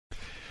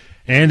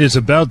And it's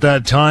about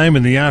that time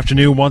in the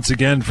afternoon once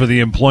again for the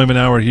Employment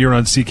Hour here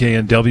on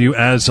CKNW.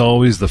 As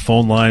always, the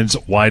phone lines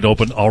wide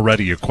open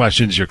already. Your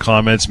questions, your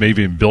comments,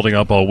 maybe been building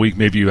up all week.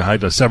 Maybe you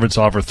had a severance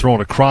offer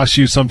thrown across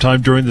you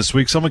sometime during this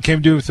week. Someone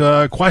came to you with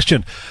a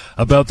question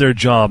about their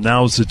job.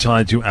 Now is the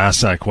time to ask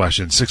that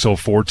question.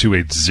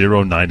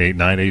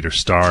 604-280-9898 or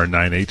star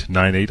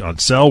 9898 on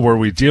cell, where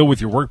we deal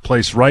with your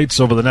workplace rights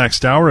over the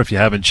next hour. If you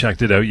haven't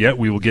checked it out yet,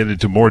 we will get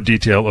into more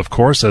detail, of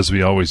course, as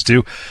we always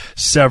do.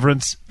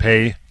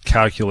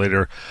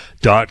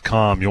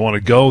 SeverancePayCalculator.com. You want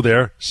to go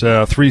there.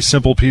 So 3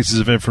 simple pieces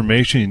of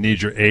information. You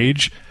need your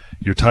age,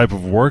 your type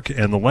of work,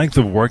 and the length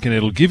of work, and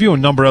it'll give you a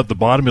number at the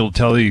bottom. It'll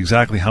tell you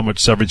exactly how much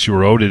severance you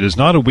are owed. It is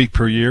not a week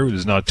per year. It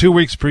is not 2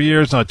 weeks per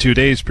year. It's not 2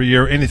 days per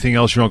year. Anything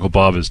else your Uncle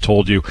Bob has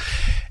told you.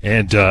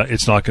 And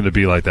it's not going to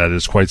be like that.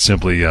 It's quite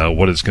simply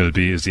what it's going to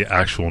be is the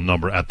actual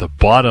number at the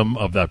bottom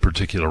of that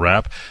particular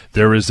app.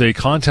 There is a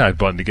contact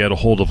button to get a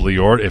hold of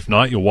Lior. If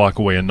not, you'll walk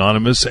away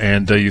anonymous,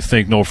 and you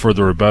think no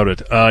further about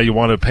it. You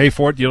want to pay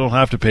for it? You don't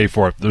have to pay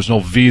for it. There's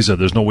no Visa.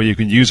 There's no way you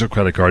can use a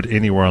credit card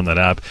anywhere on that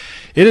app.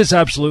 It is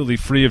absolutely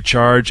free of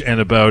charge, and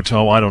about,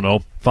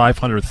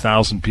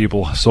 500,000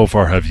 people so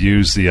far have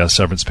used the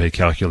severance pay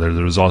calculator.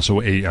 There is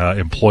also a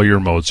employer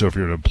mode, so if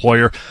you're an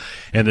employer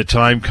and the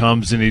time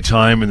comes any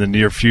time in the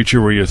near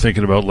future where you're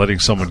thinking about letting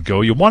someone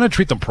go, you want to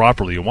treat them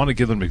properly. You want to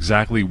give them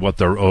exactly what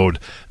they're owed.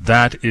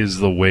 That is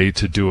the way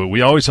to do it.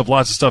 We always have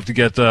lots of stuff to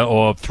get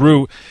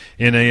through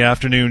in a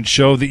afternoon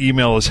show. The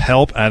email is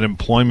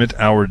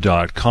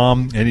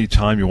help@employmenthour.com.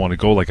 Anytime you want to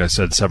go, like I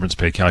said,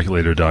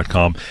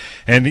 severancepaycalculator.com.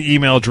 And the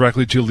email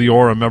directly to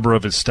Lior, a member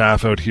of his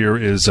staff out here,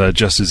 is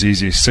just as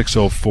easy.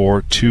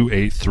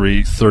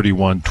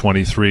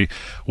 604-283-3123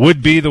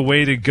 would be the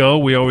way to go.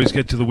 We always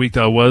get to the week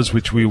that was,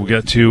 which we will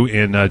get to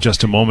in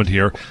just a moment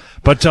here.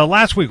 But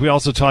last week we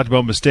also talked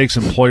about mistakes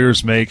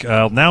employers make.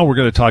 Now we're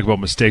going to talk about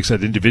mistakes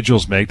that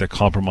individuals make that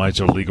compromise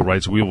their legal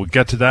rights. We will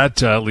get to that.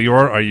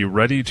 Lior, are you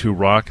ready to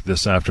rock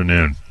this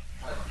afternoon?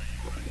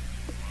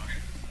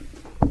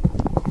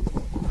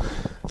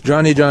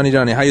 Johnny,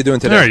 how you doing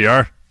today? There you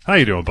are. How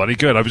you doing, buddy?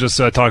 Good. I was just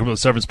talking about the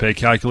severance pay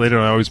calculator,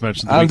 and I always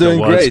mention the I'm week doing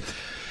that was. Great.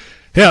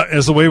 Yeah,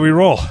 it's the way we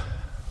roll.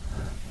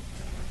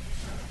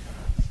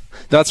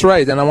 That's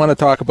right, and I want to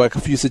talk about a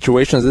few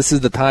situations. This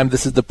is the time,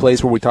 this is the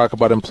place where we talk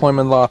about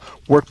employment law,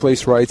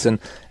 workplace rights, and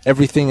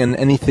everything and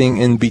anything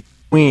in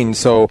between.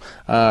 So,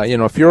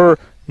 if you're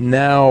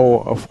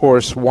now, of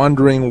course,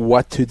 wondering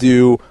what to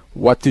do,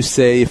 what to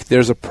say, if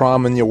there's a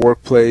problem in your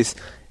workplace,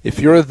 if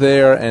you're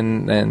there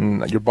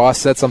and your boss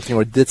said something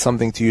or did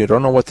something to you, you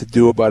don't know what to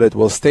do about it,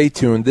 well, stay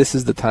tuned. This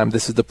is the time,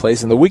 this is the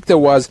place. And the week that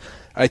was,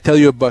 I tell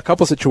you about a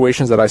couple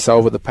situations that I saw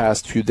over the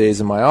past few days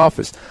in my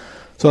office.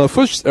 So the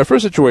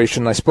first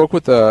situation, I spoke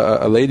with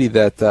a lady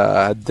that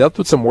dealt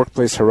with some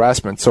workplace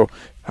harassment. So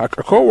her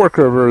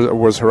coworker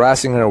was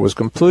harassing her, was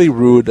completely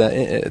rude,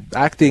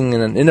 acting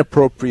in an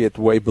inappropriate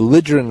way,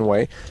 belligerent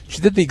way.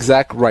 She did the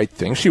exact right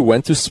thing. She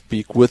went to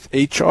speak with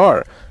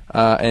HR.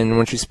 And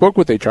when she spoke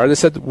with HR, they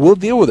said, we'll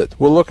deal with it.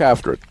 We'll look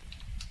after it.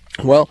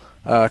 Well,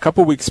 a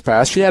couple of weeks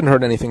passed. She hadn't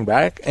heard anything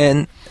back,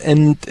 and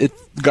it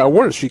got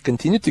worse. She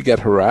continued to get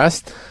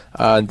harassed.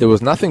 There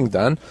was nothing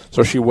done.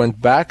 So she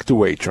went back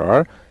to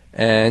HR.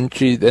 And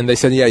they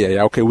said,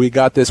 yeah, okay, we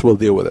got this, we'll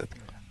deal with it.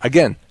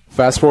 Again,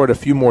 fast forward a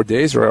few more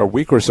days or a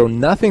week or so,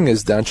 nothing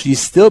is done.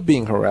 She's still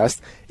being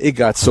harassed. It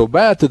got so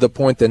bad to the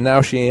point that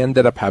now she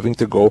ended up having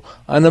to go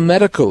on a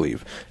medical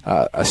leave,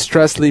 a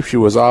stress leave. She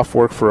was off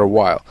work for a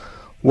while.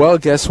 Well,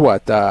 guess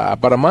what?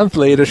 About a month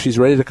later, she's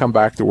ready to come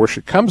back to work.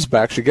 She comes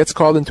back. She gets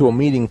called into a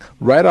meeting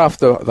right off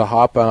the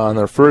hop on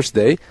her first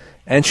day,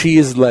 and she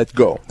is let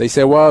go. They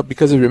say, well,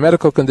 because of your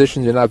medical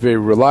conditions, you're not very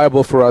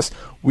reliable for us.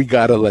 We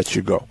got to let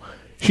you go.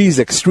 She's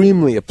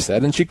extremely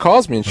upset, and she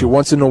calls me, and she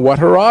wants to know what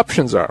her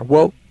options are.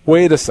 Well,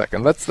 wait a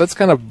second. Let's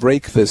kind of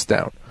break this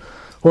down.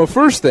 Well,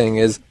 first thing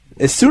is,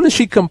 as soon as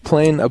she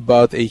complained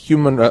about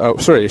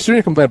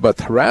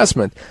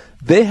harassment,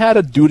 they had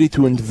a duty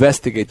to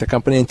investigate the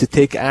company and to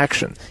take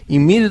action.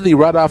 Immediately,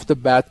 right off the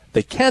bat,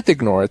 they can't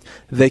ignore it.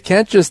 They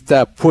can't just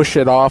push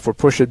it off or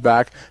push it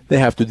back. They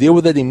have to deal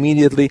with it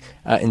immediately,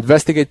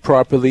 investigate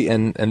properly,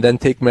 and then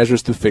take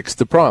measures to fix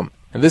the problem.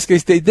 In this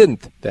case, they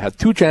didn't. They had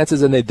 2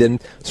 chances and they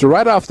didn't. So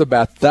right off the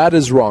bat, that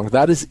is wrong.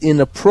 That is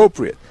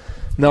inappropriate.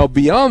 Now,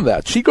 beyond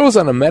that, she goes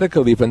on a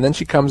medical leave and then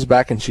she comes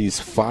back and she's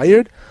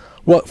fired.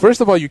 Well, first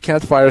of all, you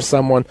can't fire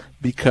someone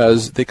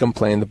because they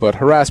complained about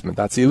harassment.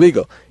 That's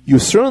illegal. You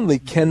certainly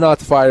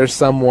cannot fire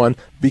someone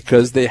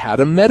because they had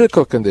a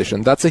medical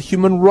condition. That's a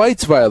human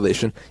rights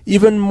violation.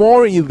 Even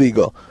more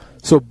illegal.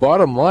 So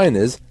bottom line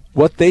is,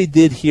 what they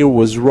did here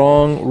was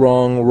wrong,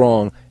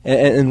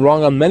 and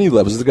wrong on many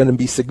levels. There's going to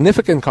be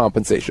significant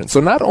compensation. So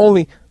not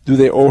only do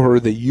they owe her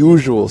the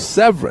usual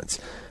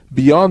severance,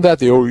 beyond that,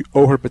 they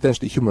owe her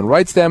potentially human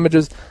rights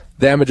damages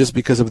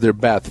because of their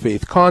bad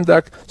faith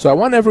conduct. So I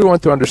want everyone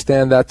to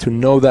understand that, to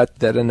know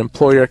that an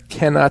employer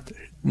cannot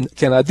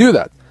do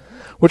that.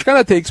 Which kind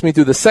of takes me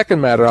to the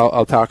second matter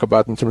I'll talk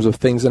about in terms of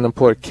things an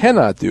employer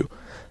cannot do.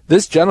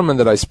 This gentleman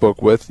that I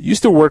spoke with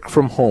used to work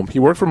from home. He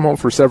worked from home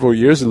for several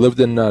years. He lived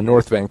in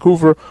North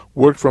Vancouver,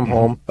 worked from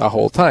home the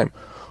whole time.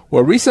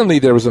 Well, recently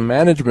there was a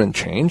management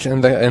change,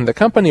 and the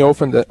company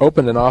opened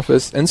an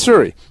office in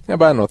Surrey,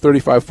 about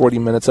 35, 40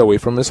 minutes away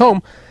from his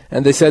home.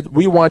 And they said,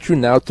 we want you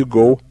now to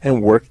go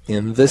and work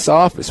in this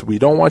office. We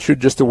don't want you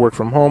just to work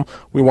from home.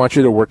 We want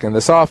you to work in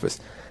this office.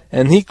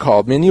 And he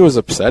called me, and he was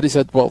upset. He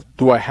said, well,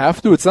 do I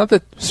have to? It's not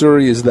that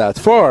Surrey is that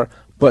far,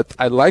 but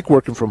I like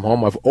working from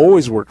home. I've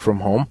always worked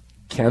from home.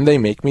 Can they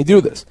make me do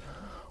this?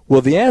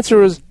 Well, the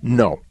answer is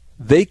no.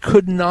 They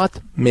could not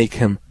make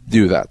him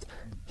do that.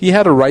 He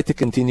had a right to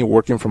continue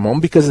working from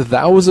home because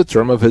that was a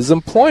term of his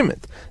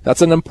employment.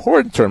 That's an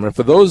important term. And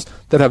for those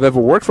that have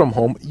ever worked from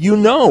home, you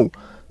know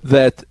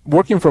that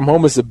working from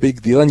home is a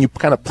big deal, and you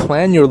kind of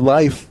plan your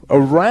life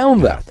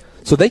around that.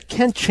 So they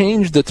can't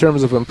change the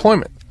terms of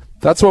employment.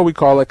 That's what we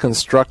call a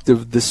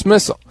constructive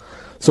dismissal.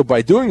 So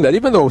by doing that,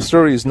 even though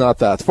Surrey is not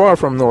that far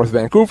from North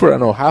Vancouver, I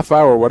know half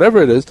hour,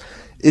 whatever it is,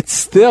 it's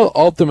still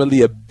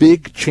ultimately a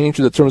big change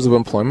to the terms of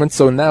employment.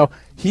 So now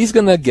he's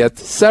going to get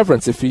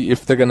severance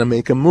if they're going to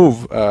make a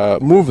move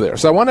there.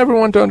 So I want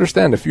everyone to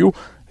understand, if your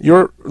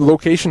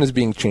location is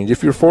being changed,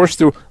 if you're forced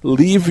to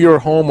leave your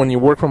home when you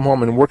work from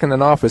home and work in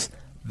an office,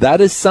 that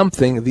is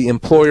something the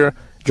employer,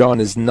 John,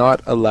 is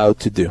not allowed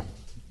to do.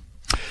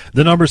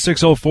 The number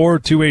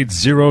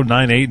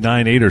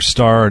 604-280-9898 or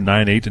star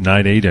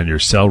 9898 on your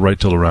cell right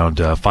till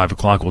around 5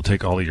 o'clock. We'll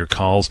take all of your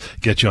calls,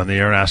 get you on the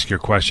air, ask your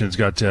questions.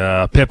 Got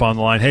Pip on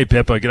the line. Hey,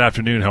 Pip, good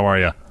afternoon. How are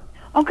you?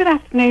 Oh, good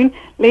afternoon,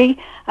 Lee.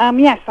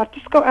 Yes, I've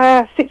just got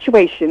a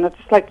situation I'd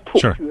just like to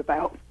talk to you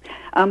about.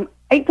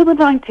 April the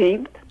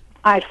 19th,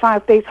 I had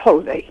 5 days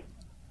holiday,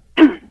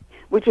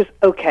 which was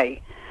okay.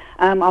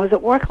 I was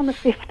at work on the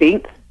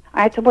 15th.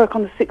 I had to work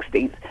on the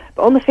 16th.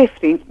 But on the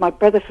 15th, my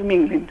brother from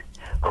England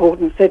called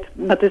and said,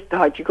 Mother's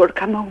died, you've got to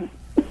come home.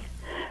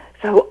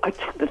 So I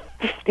took the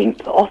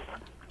 15th off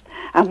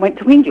and went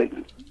to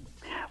England.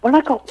 When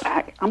I got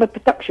back, I'm a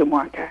production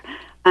worker,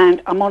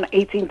 and I'm on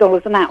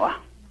 $18 an hour,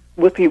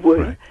 whoopie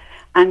woo. Right.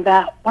 And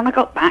when I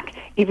got back,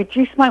 he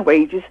reduced my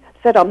wages,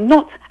 said I'm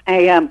not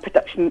a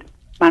production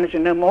manager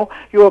no more,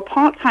 you're a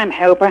part-time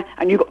helper,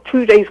 and you've got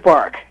 2 days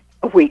work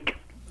a week.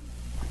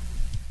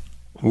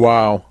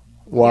 Wow.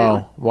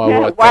 Yeah,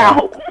 What,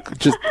 wow.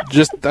 Just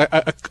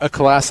a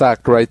class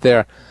act right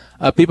there.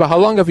 Pipa, how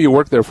long have you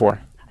worked there for?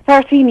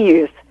 13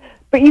 years.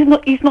 But he's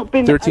not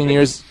been... 13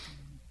 years?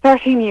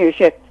 13 years,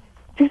 yeah.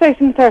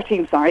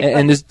 2013, sorry.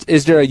 And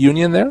is there a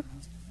union there?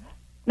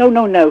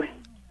 No.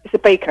 It's a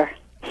baker.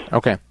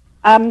 Okay.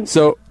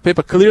 So,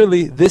 Pipa,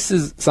 clearly this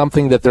is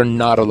something that they're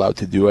not allowed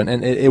to do,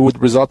 and it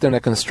would result in a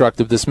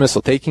constructive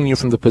dismissal, taking you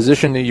from the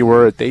position that you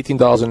were at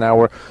 $18 an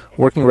hour,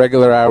 working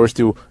regular hours,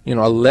 to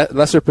a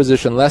lesser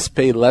position, less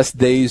pay, less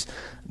days.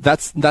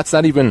 That's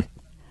not even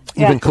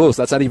close.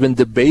 That's not even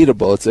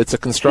debatable. It's a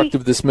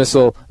constructive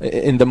dismissal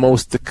in the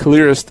most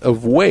clearest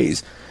of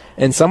ways.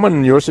 And someone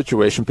in your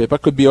situation,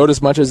 Pipa, could be owed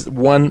as much as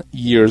 1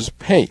 year's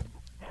pay.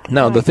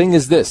 Now, the thing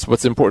is this,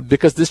 what's important,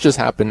 because this just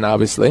happened,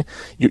 obviously,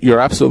 you're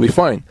absolutely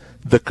fine.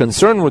 The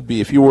concern would be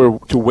if you were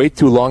to wait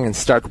too long and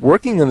start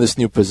working in this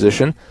new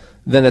position,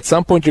 then at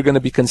some point you're going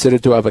to be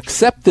considered to have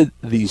accepted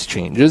these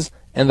changes,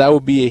 and that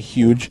would be a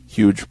huge,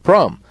 huge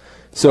problem.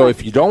 So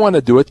if you don't want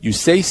to do it, you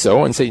say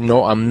so and say,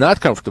 no, I'm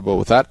not comfortable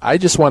with that. I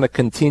just want to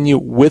continue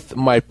with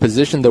my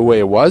position the way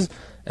it was.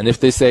 And if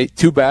they say,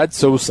 too bad,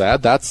 so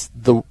sad, that's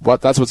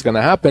what's going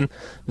to happen,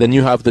 then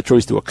you have the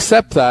choice to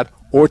accept that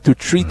or to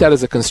treat that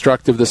as a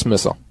constructive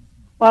dismissal.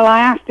 Well, I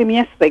asked him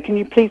yesterday, can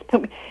you please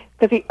put me...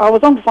 Because I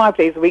was on 5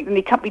 days a week, and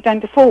he cut me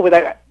down to 4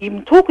 without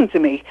even talking to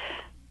me.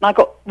 And I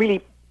got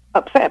really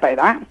upset about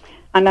that.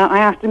 And I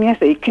asked him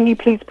yesterday, can you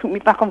please put me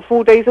back on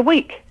 4 days a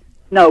week?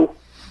 No.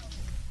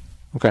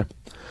 Okay.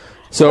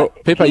 So,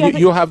 Pipa,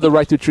 you have the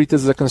right to treat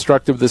this as a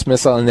constructive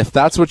dismissal, and if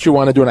that's what you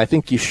want to do, and I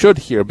think you should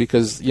here,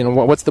 because,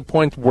 what's the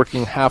point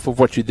working half of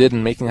what you did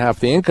and making half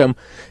the income,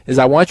 is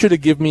I want you to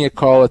give me a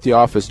call at the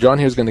office. John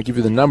here is going to give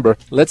you the number.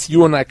 Let's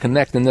you and I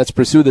connect, and let's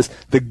pursue this.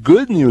 The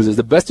good news is,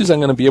 the best news I'm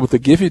going to be able to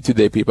give you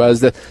today, Pipa,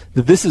 is that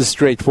this is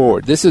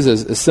straightforward. This is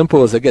as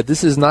simple as I get.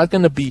 This is not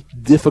going to be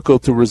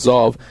difficult to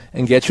resolve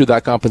and get you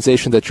that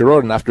compensation that you're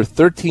owed, and after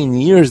 13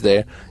 years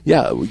there,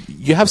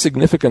 you have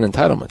significant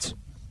entitlements.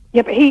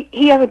 Yeah, but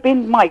he hasn't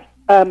been my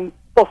boss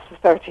for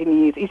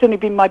 13 years. He's only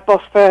been my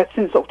boss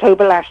since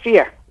October last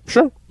year.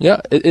 Sure. Yeah,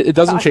 it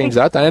doesn't change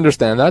that. I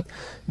understand that.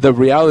 The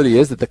reality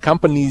is that the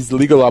company's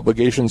legal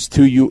obligations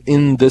to you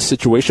in this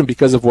situation,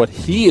 because of what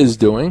he is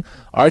doing,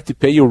 are to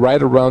pay you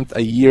right around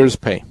a year's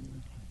pay.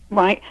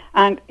 Right.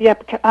 And,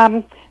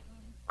 I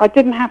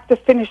didn't have to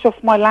finish off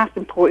my last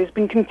employee. It's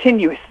been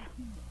continuous.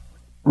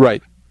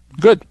 Right.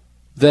 Good.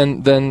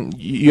 Then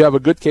you have a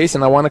good case,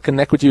 and I want to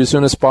connect with you as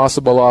soon as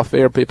possible off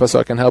air, Pipa,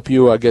 so I can help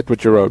you get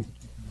what you're owed.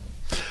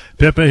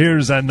 Pippa,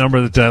 here's that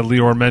number that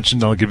Lior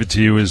mentioned. I'll give it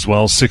to you as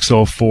well,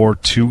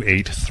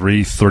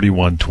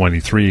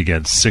 604-283-3123.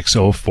 Again,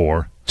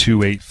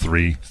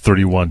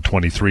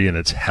 604-283-3123, and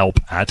it's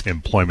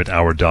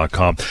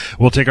help@employmenthour.com.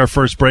 We'll take our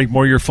first break.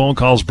 More of your phone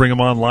calls. Bring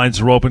them on.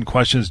 Lines are open.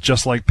 Questions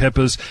just like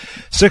Pippa's.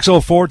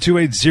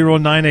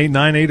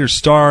 604-280-9898 or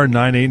star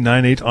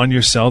 9898 on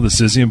your cell. This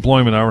is the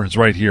Employment Hour. It's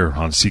right here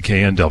on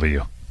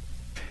CKNW.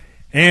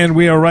 And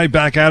we are right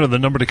back out of the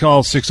number to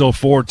call,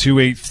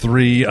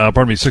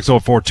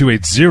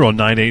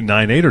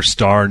 604-280-9898 or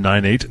star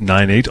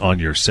 9898 on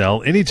your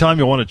cell. Anytime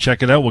you want to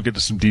check it out, we'll get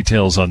to some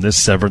details on this,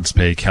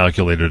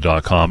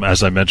 severancepaycalculator.com.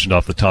 As I mentioned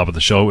off the top of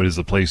the show, it is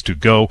the place to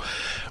go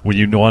when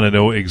you want to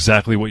know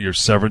exactly what your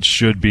severance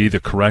should be, the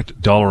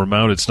correct dollar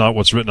amount. It's not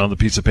what's written on the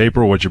piece of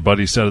paper or what your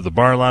buddy said at the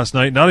bar last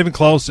night. Not even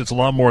close. It's a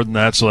lot more than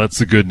that, so that's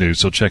the good news.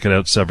 So check it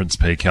out,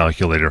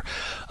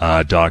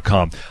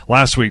 severancepaycalculator.com.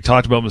 Last week,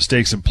 talked about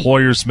mistakes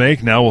employers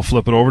make. Now we'll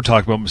flip it over,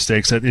 talk about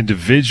mistakes that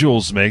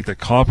individuals make that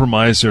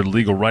compromise their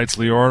legal rights.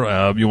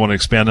 Lior, you want to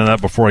expand on that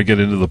before I get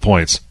into the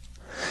points?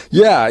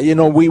 Yeah,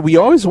 we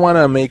always want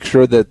to make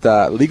sure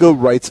that legal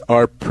rights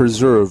are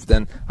preserved.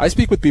 And I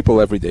speak with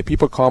people every day.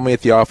 People call me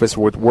at the office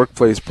with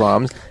workplace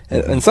problems.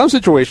 And in some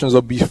situations,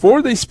 though,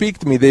 before they speak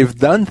to me, they've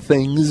done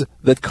things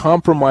that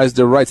compromise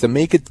their rights and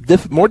make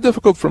it more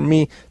difficult for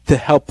me to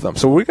help them.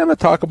 So we're going to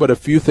talk about a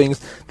few things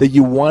that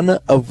you want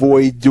to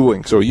avoid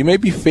doing. So you may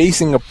be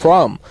facing a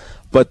problem,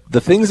 but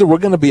the things that we're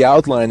going to be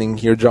outlining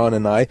here, John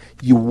and I,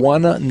 you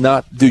want to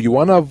not do. You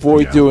want to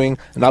avoid doing,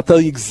 and I'll tell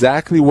you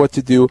exactly what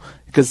to do,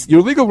 because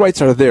your legal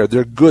rights are there.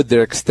 They're good,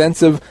 they're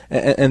extensive,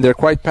 and they're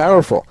quite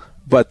powerful.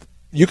 But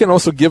you can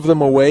also give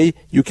them away.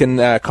 You can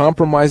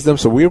compromise them.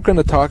 So we're going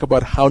to talk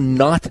about how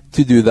not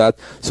to do that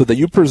so that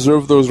you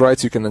preserve those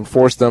rights, you can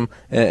enforce them,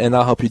 and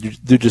I'll help you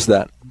do just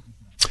that.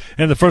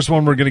 And the first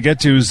one we're going to get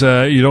to is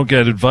you don't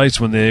get advice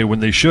when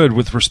they should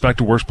with respect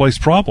to workplace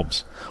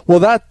problems. Well,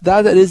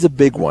 that is a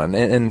big one.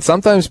 And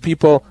sometimes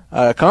people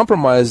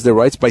compromise their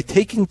rights by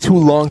taking too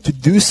long to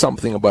do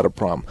something about a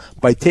problem,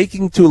 by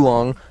taking too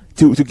long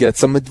to get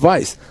some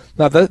advice.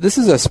 Now, this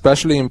is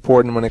especially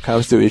important when it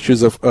comes to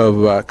issues of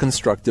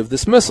constructive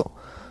dismissal.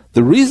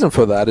 The reason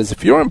for that is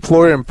if your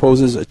employer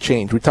imposes a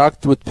change. We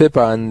talked with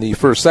Pippa in the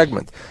first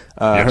segment.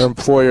 Her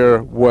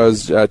employer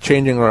was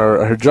changing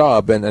her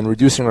job and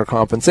reducing her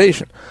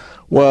compensation.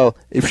 Well,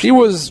 if she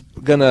was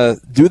gonna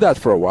do that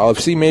for a while, if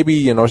she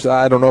maybe said,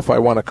 I don't know if I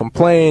want to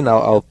complain,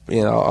 I'll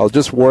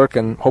just work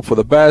and hope for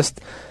the best.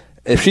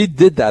 If she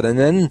did that and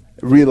then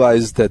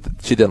realized that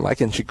she didn't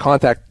like it and she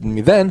contacted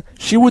me then,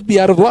 she would be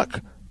out of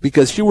luck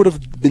because she would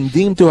have been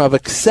deemed to have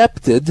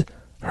accepted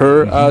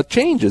her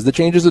changes, the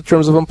changes in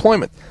terms of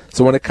employment.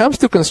 So when it comes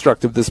to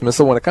constructive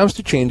dismissal, when it comes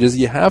to changes,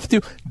 you have to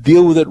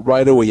deal with it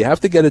right away. You have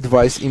to get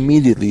advice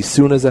immediately, as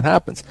soon as it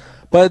happens.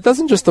 But it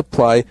doesn't just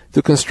apply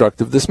to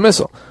constructive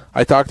dismissal.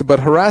 I talked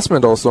about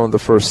harassment also in the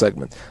first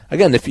segment.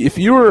 Again, if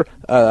you're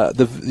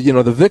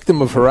the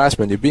victim of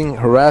harassment, you're being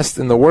harassed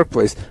in the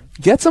workplace,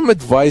 get some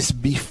advice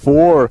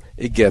before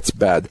it gets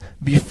bad,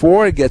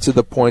 before it gets to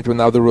the point where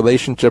now the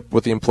relationship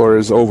with the employer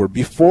is over,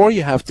 before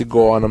you have to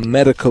go on a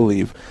medical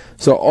leave.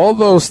 So all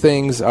those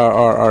things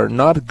are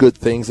not good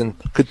things and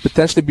could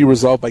potentially be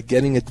resolved by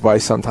getting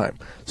advice on time.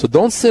 So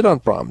don't sit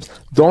on problems.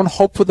 Don't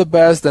hope for the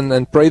best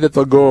and pray that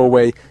they'll go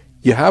away.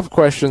 You have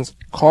questions,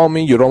 call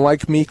me. You don't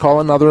like me, call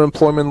another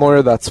employment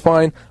lawyer. That's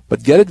fine.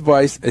 But get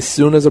advice as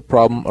soon as a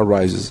problem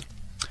arises.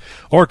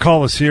 Or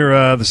call us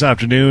here this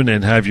afternoon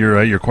and have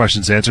your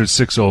questions answered,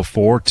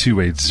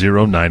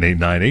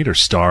 604-280-9898 or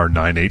star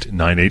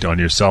 9898 on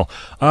your cell.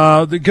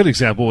 The good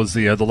example was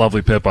the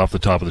lovely Pip off the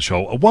top of the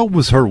show. What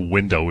was her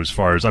window as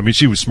far as,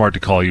 she was smart to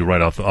call you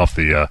right off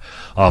the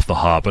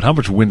hop, but how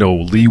much window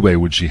leeway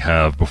would she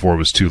have before it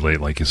was too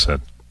late, like you said?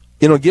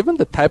 Given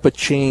the type of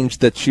change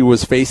that she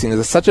was facing,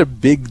 it's such a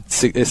big,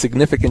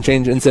 significant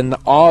change, and it's an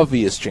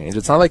obvious change.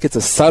 It's not like it's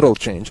a subtle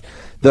change.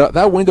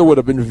 That window would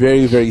have been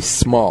very, very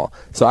small.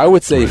 So I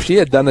would say if she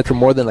had done it for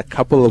more than a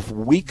couple of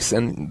weeks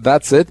and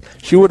that's it,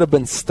 she would have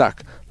been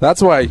stuck.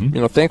 That's why,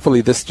 thankfully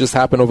this just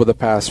happened over the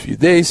past few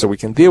days, so we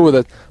can deal with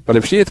it. But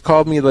if she had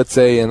called me, let's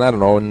say, in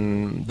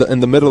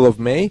the middle of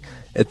May,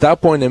 at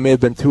that point it may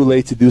have been too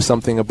late to do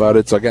something about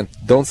it. So again,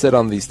 don't sit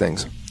on these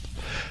things.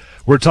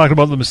 We're talking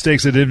about the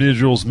mistakes that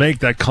individuals make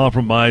that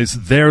compromise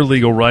their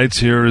legal rights.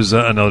 Here is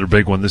another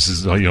big one. This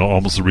is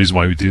almost the reason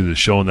why we do this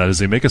show, and that is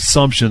they make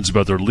assumptions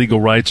about their legal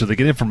rights, or they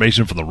get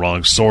information from the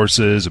wrong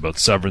sources about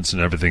severance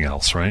and everything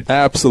else, right?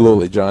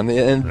 Absolutely, John.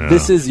 And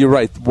this is, you're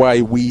right,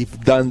 why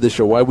we've done this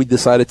show, why we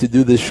decided to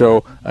do this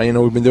show.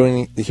 We've been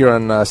doing it here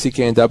on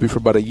CKNW for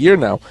about a year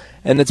now.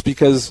 And it's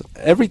because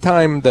every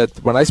time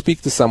that when I speak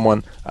to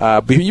someone,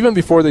 even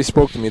before they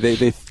spoke to me,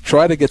 they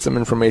try to get some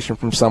information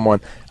from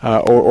someone,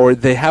 or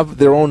they have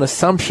their own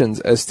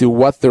assumptions as to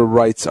what their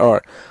rights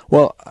are.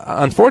 Well,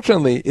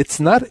 unfortunately, it's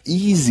not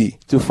easy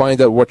to find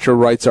out what your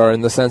rights are,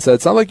 in the sense that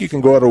it's not like you can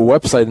go to a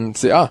website and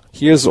say,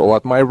 here's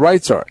what my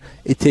rights are.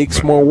 It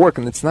takes more work,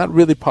 and it's not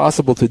really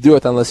possible to do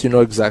it unless you know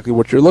exactly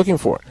what you're looking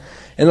for.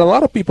 And a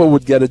lot of people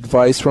would get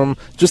advice from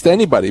just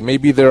anybody.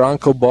 Maybe their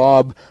Uncle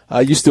Bob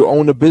used to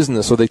own a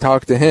business, so they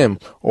talk to him.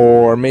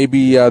 Or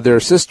maybe their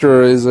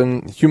sister is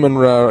a human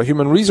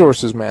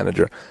resources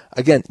manager.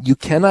 Again, you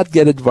cannot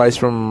get advice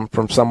from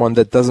someone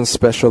that doesn't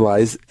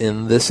specialize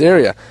in this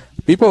area.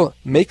 People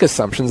make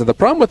assumptions, and the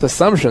problem with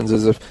assumptions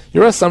is if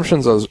your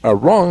assumptions are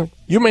wrong,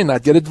 you may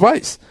not get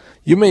advice.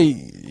 You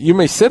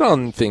may sit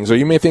on things, or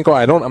you may think,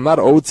 I'm not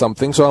owed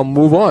something, so I'll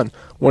move on,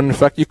 when in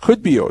fact you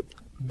could be owed.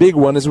 Big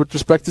one is with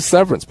respect to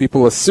severance.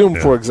 People assume,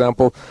 for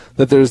example,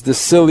 that there's this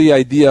silly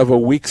idea of a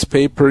week's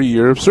pay per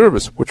year of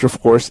service, which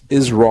of course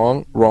is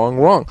wrong.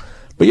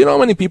 But you know how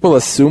many people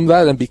assume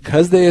that, and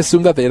because they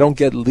assume that, they don't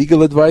get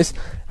legal advice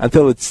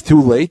until it's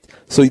too late?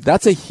 So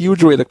that's a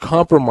huge way to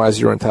compromise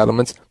your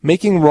entitlements,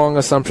 making wrong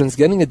assumptions,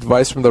 getting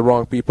advice from the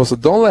wrong people. So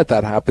don't let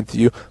that happen to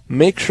you.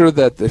 Make sure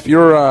that if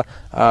you're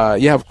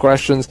you have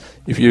questions,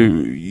 if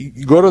you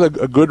go to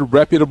a good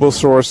reputable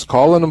source,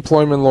 call an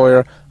employment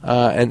lawyer,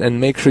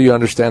 and make sure you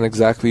understand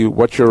exactly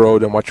what you're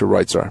owed and what your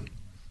rights are.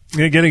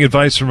 Getting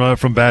advice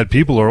from bad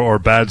people or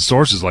bad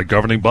sources like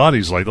governing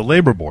bodies like the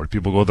labor board.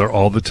 People go there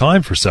all the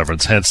time for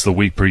severance, hence the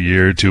week per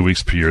year, 2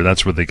 weeks per year.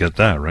 That's where they get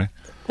that, right?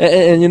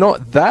 And you know,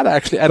 that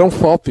actually, I don't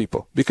fault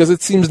people because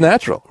it seems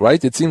natural,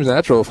 right? It seems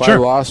natural. If I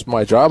lost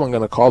my job, I'm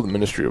going to call the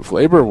Ministry of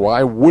Labor.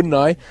 Why wouldn't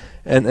I?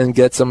 And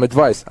get some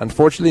advice.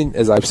 Unfortunately,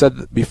 as I've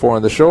said before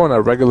on the show, and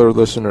our regular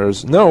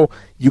listeners know,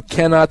 you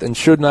cannot and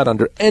should not,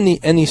 under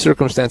any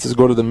circumstances,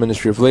 go to the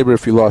Ministry of Labor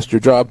if you lost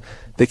your job.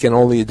 They can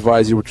only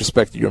advise you with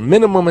respect to your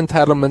minimum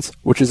entitlements,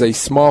 which is a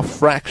small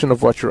fraction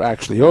of what you're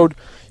actually owed.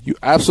 You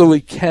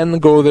absolutely can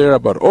go there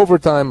about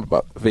overtime,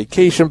 about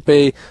vacation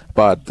pay,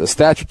 about the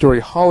statutory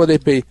holiday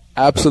pay.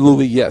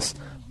 Absolutely, yes.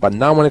 But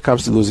not when it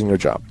comes to losing your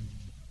job.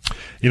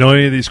 You know,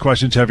 any of these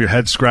questions have your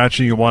head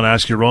scratching, you want to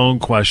ask your own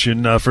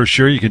question, for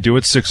sure, you can do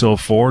it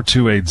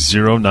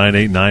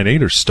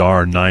 604-280-9898 or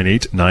star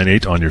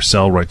 9898 on your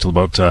cell right till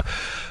about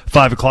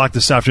 5 o'clock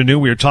this afternoon.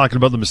 We are talking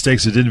about the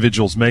mistakes that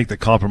individuals make that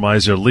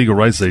compromise their legal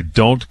rights. They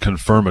don't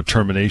confirm a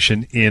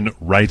termination in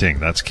writing.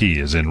 That's key,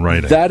 is in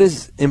writing. That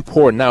is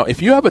important. Now,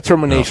 if you have a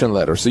termination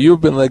letter, so you've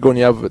been let go and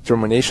you have a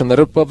termination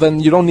letter, well, then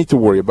you don't need to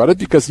worry about it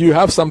because you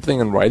have something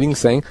in writing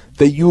saying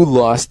that you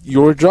lost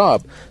your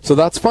job. So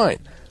that's fine.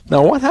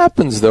 Now, what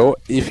happens, though,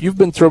 if you've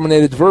been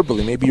terminated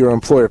verbally? Maybe your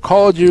employer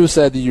called you,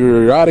 said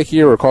you're out of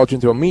here, or called you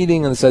into a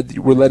meeting and said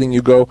we're letting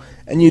you go,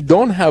 and you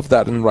don't have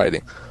that in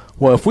writing.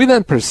 Well, if we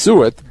then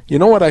pursue it, you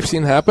know what I've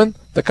seen happen?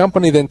 The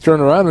company then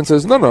turn around and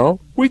says, no,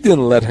 we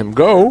didn't let him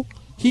go.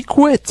 He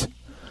quit.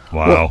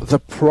 Wow. Well, the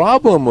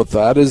problem with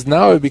that is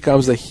now it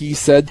becomes a he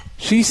said,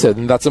 she said,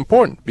 and that's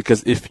important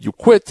because if you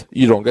quit,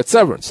 you don't get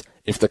severance.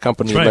 If the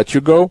company let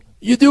you go,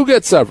 you do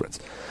get severance.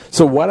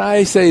 So what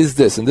I say is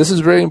this, and this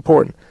is very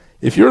important.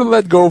 If you're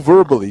let go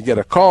verbally, you get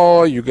a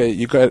call, you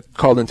get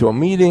called into a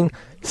meeting,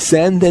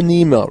 send an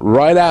email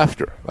right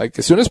after, like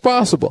as soon as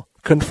possible,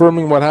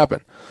 confirming what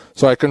happened.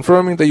 So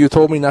confirming that you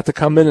told me not to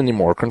come in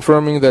anymore,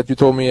 confirming that you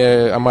told me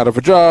I'm out of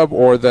a job,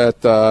 or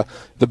that the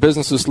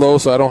business is slow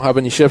so I don't have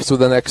any shifts for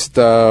the next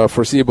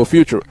foreseeable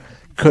future.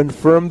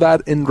 Confirm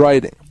that in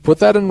writing. Put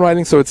that in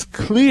writing so it's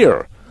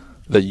clear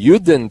that you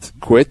didn't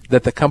quit,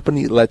 that the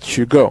company let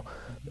you go.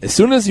 As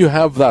soon as you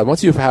have that,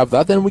 once you have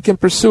that, then we can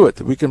pursue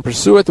it. We can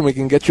pursue it and we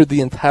can get you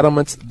the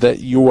entitlements that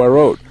you are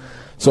owed.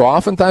 So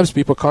oftentimes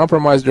people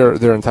compromise their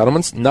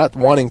entitlements, not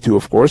wanting to,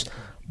 of course,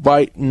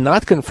 by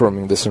not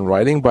confirming this in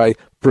writing, by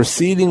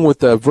proceeding with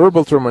the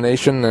verbal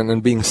termination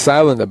and being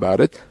silent about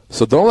it.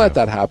 So don't let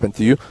that happen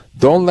to you.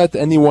 Don't let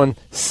anyone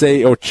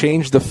say or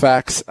change the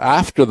facts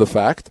after the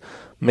fact.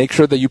 Make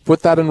sure that you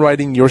put that in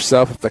writing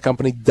yourself if the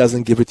company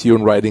doesn't give it to you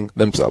in writing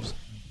themselves.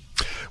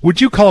 Would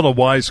you call it a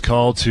wise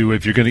call to,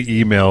 if you're going to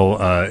email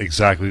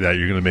exactly that,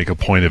 you're going to make a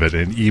point of it,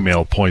 an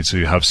email point, so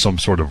you have some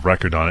sort of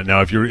record on it?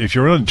 Now, if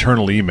you're an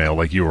internal email,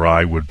 like you or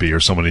I would be, or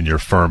someone in your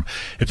firm,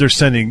 if they're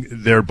sending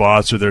their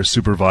boss or their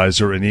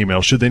supervisor an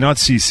email, should they not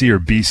CC or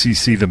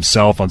BCC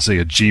themselves on, say,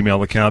 a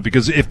Gmail account?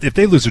 Because if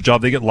they lose their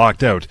job, they get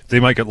locked out. They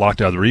might get locked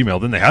out of their email.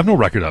 Then they have no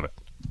record of it.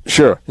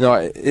 Sure. No,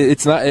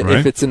 it's not. Right?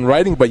 If it's in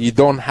writing, but you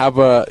don't have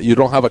a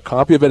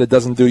copy of it, it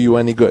doesn't do you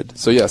any good.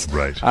 So yes,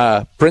 right.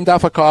 Print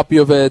off a copy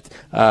of it.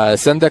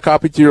 Send that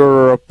copy to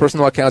your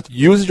personal account.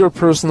 Use your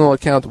personal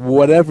account,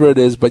 whatever it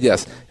is. But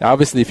yes,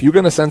 obviously, if you're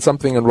going to send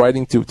something in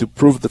writing to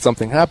prove that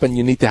something happened,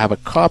 you need to have a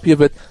copy of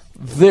it.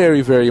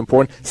 Very, very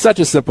important. Such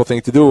a simple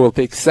thing to do. It will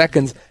take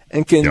seconds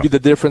and can be the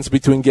difference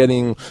between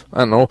getting,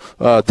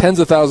 tens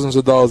of thousands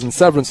of dollars in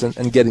severance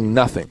and getting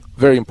nothing.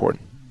 Very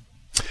important.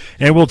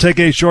 And we'll take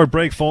a short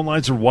break. Phone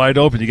lines are wide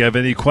open. You have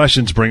any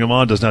questions, bring them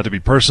on. Doesn't have to be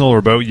personal or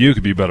about you. It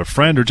could be about a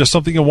friend or just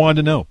something you wanted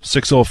to know.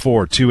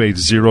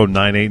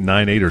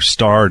 604-280-9898 or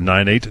star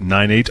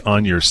 9898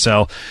 on your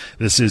cell.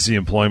 This is the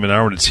Employment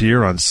Hour, and it's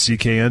here on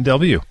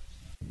CKNW.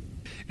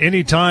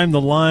 Anytime the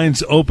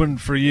line's open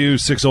for you,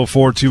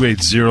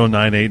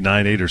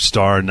 604-280-9898 or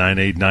star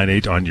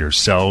 9898 on your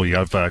cell. You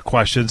have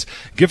questions,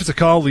 give us a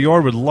call.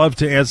 Lior would love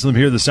to answer them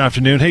here this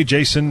afternoon. Hey,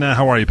 Jason,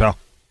 how are you, pal?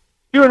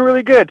 Doing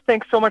really good.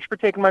 Thanks so much for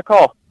taking my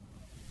call.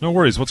 No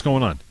worries. What's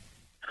going on?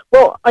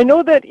 Well, I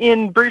know that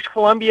in British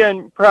Columbia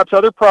and perhaps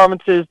other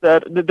provinces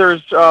that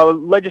there's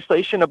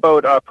legislation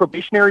about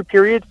probationary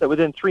periods, that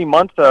within 3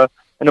 months an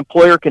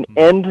employer can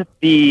end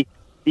the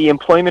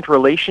employment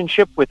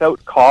relationship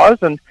without cause,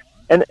 and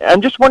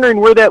I'm just wondering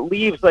where that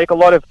leaves like a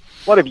lot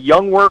of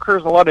young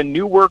workers, a lot of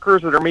new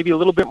workers that are maybe a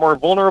little bit more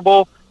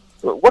vulnerable.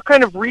 What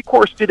kind of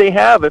recourse do they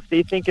have if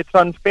they think it's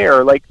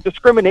unfair? Like,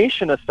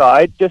 discrimination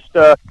aside, just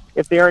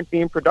if they aren't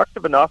being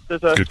productive enough,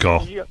 there's a good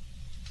call.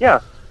 Yeah.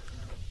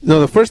 No,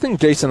 the first thing,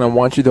 Jason, I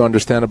want you to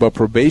understand about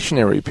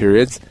probationary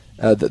periods,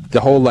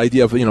 the whole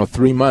idea of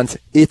 3 months,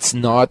 it's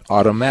not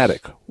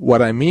automatic.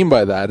 What I mean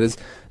by that is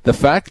the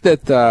fact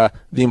that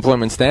the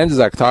Employment Standards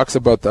Act talks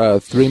about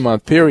a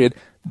 3-month period.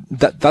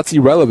 That's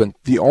irrelevant.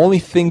 The only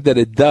thing that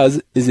it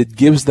does is it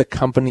gives the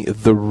company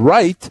the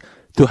right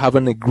to have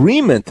an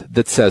agreement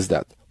that says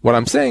that. What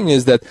I'm saying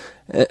is that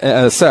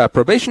a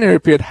probationary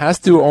period has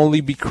to only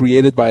be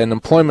created by an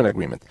employment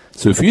agreement.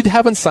 So if you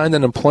haven't signed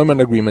an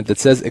employment agreement that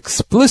says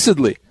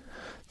explicitly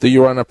that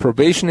you're on a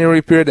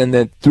probationary period and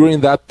that during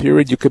that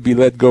period you could be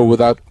let go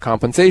without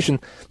compensation,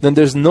 then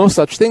there's no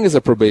such thing as a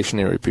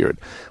probationary period.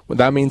 Well,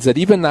 that means that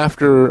even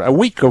after a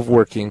week of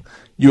working,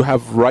 you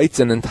have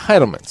rights and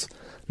entitlements.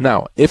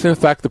 Now, if in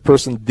fact the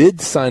person did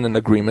sign an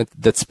agreement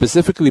that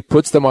specifically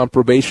puts them on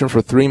probation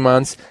for 3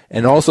 months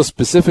and also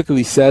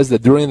specifically says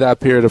that during that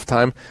period of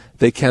time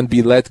they can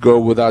be let go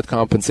without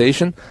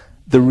compensation,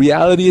 the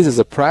reality is, as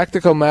a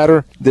practical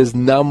matter, there's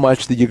not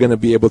much that you're going to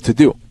be able to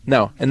do.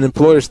 Now, an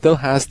employer still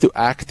has to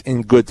act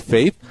in good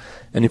faith,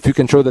 and if you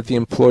can show that the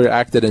employer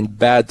acted in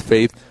bad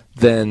faith,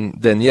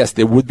 then yes,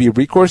 there would be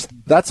recourse.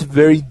 That's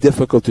very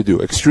difficult to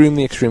do,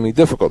 extremely, extremely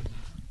difficult.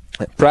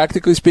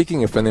 Practically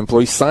speaking, if an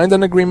employee signed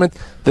an agreement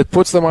that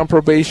puts them on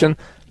probation,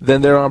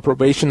 then they're on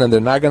probation and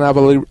they're not going to have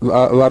a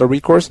lot of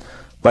recourse.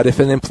 But if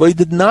an employee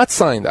did not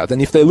sign that,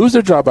 and if they lose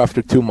their job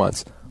after 2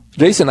 months,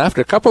 Jason,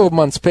 after a couple of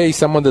months' pay,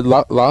 someone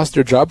that lost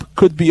their job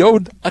could be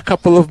owed a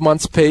couple of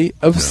months' pay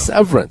of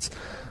severance.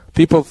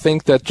 People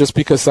think that just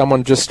because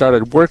someone just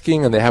started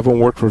working and they haven't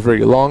worked for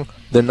very long,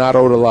 they're not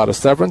owed a lot of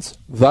severance.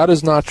 That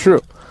is not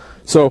true.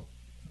 So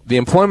the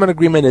employment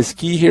agreement is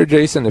key here,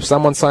 Jason. If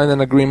someone signed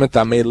an agreement,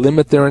 that may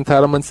limit their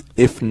entitlements.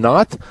 If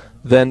not,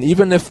 then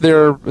even if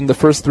they're in the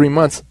first 3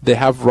 months, they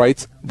have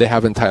rights, they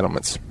have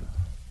entitlements.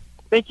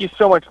 Thank you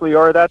so much,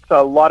 Lior. That's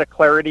a lot of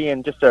clarity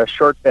in just a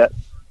short bit.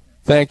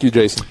 Thank you,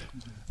 Jason.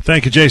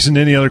 Thank you, Jason.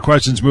 Any other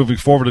questions moving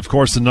forward? Of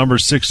course, the number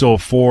is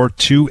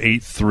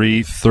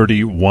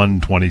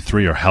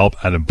 604-283-3123 or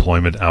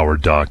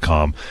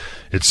help@employmenthour.com.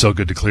 It's so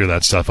good to clear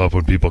that stuff up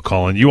when people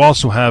call in. You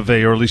also have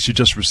or at least you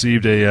just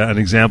received an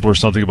example or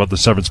something about the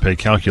severance pay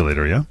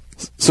calculator, yeah?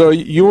 So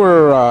you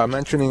were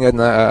mentioning it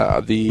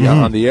on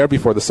the air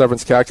before, the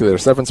severance calculator,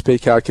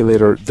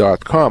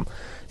 severancepaycalculator.com.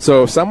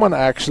 So someone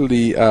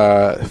actually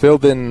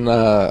filled in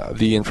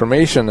the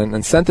information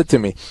and sent it to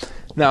me.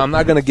 Now, I'm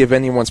not going to give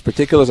anyone's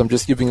particulars. I'm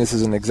just giving this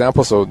as an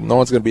example, so no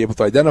one's going to be able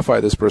to identify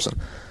this person.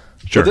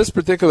 Sure. So this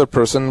particular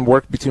person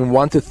worked between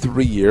 1 to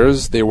 3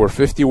 years. They were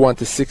 51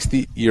 to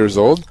 60 years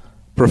old,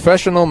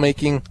 professional,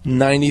 making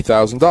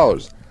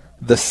 $90,000.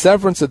 The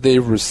severance that they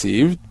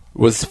received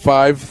was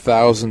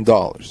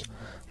 $5,000.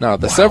 Now,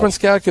 the severance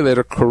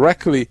calculator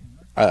correctly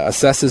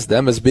assesses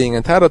them as being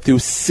entitled to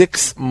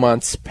 6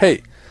 months'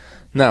 pay.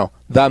 Now,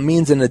 that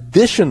means an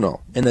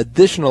additional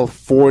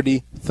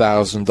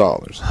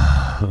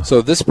 $40,000.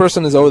 So this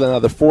person is owed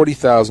another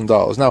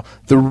 $40,000. Now,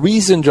 the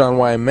reason, John,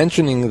 why I'm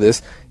mentioning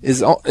this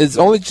is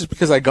only just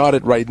because I got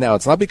it right now.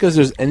 It's not because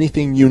there's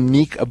anything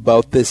unique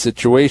about this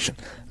situation.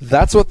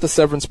 That's what the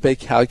severance pay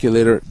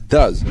calculator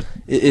does.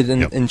 It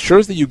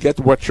ensures that you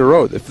get what you're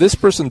owed. If this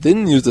person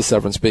didn't use the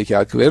severance pay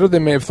calculator, they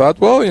may have thought,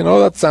 well,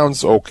 that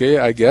sounds okay,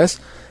 I guess.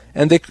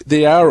 And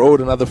they are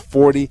owed another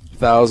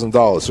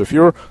 $40,000. So if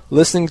you're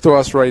listening to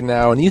us right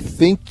now and you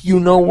think you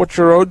know what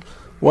you're owed,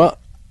 well,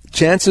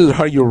 chances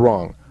are you're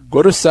wrong.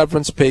 Go to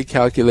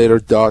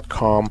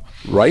severancepaycalculator.com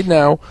right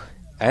now.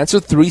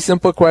 Answer 3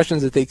 simple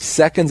questions. It takes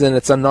seconds, and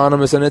it's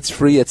anonymous, and it's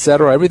free,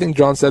 etc. Everything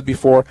John said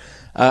before.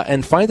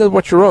 And find out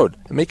what you're owed.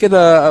 Make it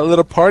a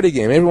little party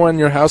game. Everyone in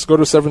your house, go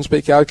to Severance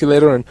Pay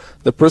Calculator, and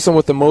the person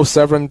with the most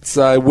severance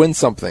wins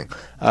something.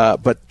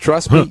 But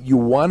trust me, you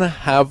want to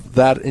have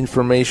that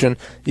information,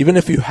 even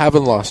if you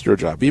haven't lost your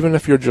job, even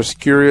if you're just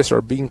curious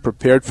or being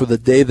prepared for the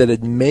day that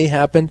it may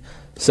happen,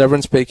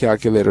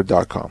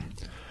 severancepaycalculator.com.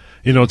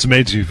 It's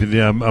amazing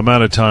the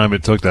amount of time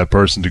it took that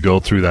person to go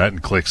through that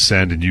and click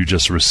send, and you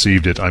just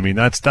received it. I mean,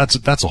 that's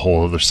a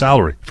whole other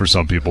salary for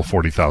some people,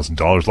 $40,000.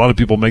 A lot of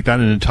people make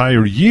that an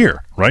entire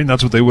year, right? And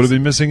that's what they would have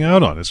been missing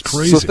out on. It's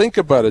crazy. So think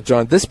about it,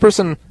 John. This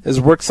person has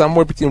worked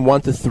somewhere between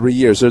 1 to 3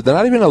 years. They're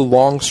not even a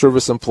long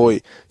service employee.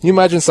 Can you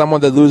imagine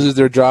someone that loses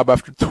their job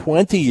after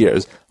 20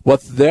 years?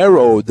 What they're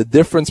owed, the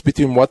difference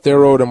between what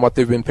they're owed and what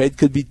they've been paid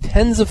could be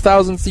tens of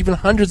thousands, even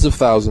hundreds of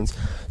thousands.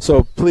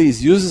 So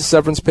please use the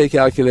severance pay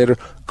calculator.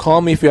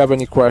 Call me if you have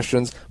any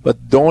questions,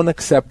 but don't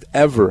accept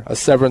ever a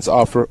severance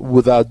offer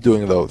without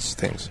doing those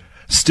things.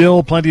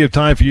 Still plenty of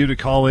time for you to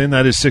call in.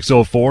 That is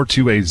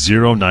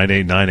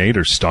 604-280-9898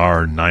 or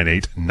star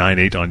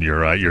 9898 on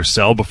your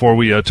cell. Before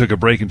we took a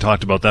break and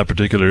talked about that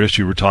particular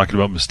issue, we're talking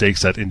about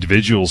mistakes that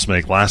individuals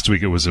make. Last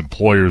week it was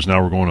employers.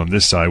 Now we're going on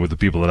this side with the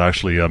people that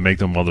actually make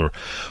them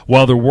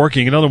while they're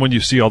working. Another one you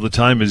see all the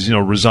time is,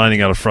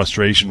 resigning out of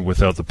frustration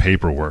without the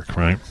paperwork,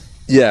 right?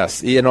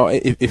 Yes,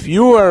 if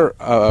you are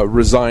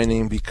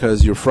resigning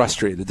because you're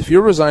frustrated, if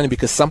you're resigning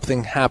because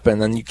something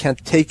happened and you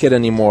can't take it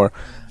anymore,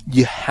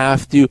 you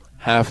have to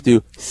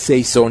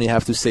say so, and you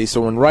have to say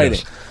so in writing.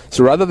 Yes.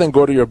 So rather than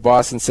go to your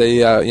boss and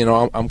say,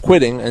 I'm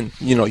quitting, and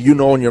you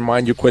know in your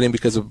mind you're quitting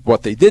because of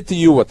what they did to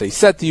you, what they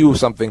said to you,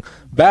 something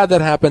bad that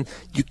happened,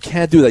 you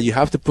can't do that. You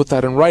have to put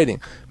that in writing,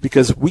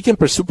 because we can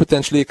pursue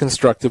potentially a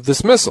constructive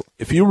dismissal.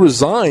 If you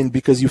resigned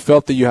because you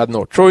felt that you had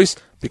no choice,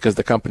 because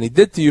the company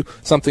did to you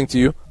something to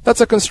you,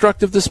 that's a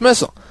constructive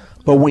dismissal.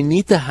 But we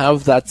need to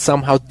have that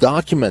somehow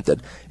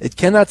documented. It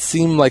cannot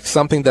seem like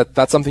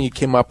that's something you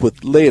came up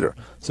with later.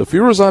 So if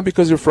you resign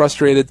because you're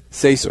frustrated,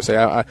 say so. Say,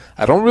 I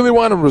don't really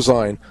want to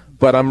resign,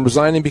 but I'm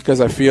resigning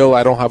because I feel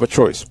I don't have a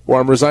choice. Or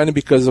I'm resigning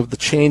because of the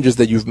changes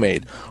that you've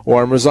made.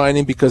 Or I'm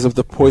resigning because of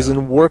the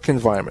poison work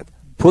environment.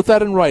 Put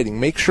that in writing.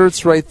 Make sure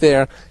it's right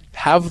there.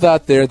 Have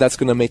that there. That's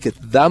going to make it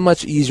that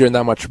much easier and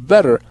that much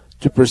better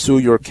to pursue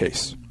your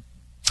case.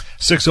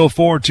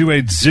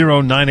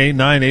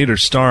 604-280-9898 or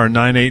star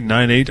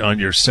 9898 on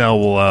your cell.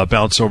 We'll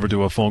bounce over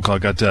to a phone call.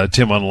 Got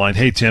Tim on the line.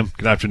 Hey, Tim.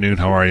 Good afternoon.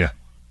 How are you?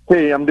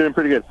 Hey, I'm doing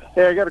pretty good.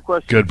 Hey, I got a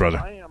question. Good,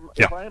 brother.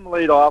 If I am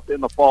laid off in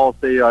the fall,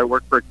 say I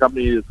work for a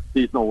company that's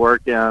seasonal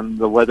work and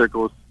the weather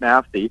goes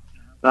nasty,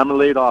 and I'm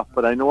laid off,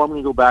 but I know I'm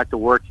going to go back to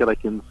work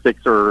in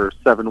 6 or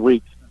 7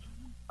 weeks.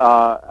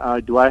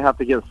 Do I have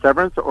to get a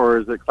severance, or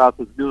is it classed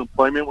as new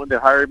employment when they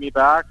hire me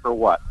back, or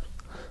what?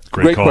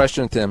 Great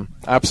question, Tim.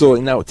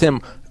 Absolutely. Now,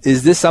 Tim,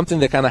 is this something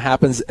that kind of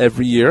happens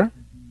every year?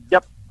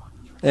 Yep.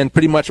 And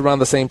pretty much around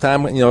the same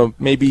time,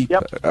 maybe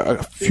Yep.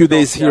 a few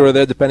days here or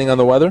there, depending on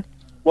the weather?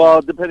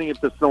 Well, depending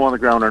if there's snow on the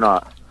ground or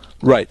not.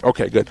 Right.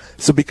 Okay, good.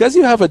 So because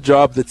you have a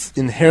job that's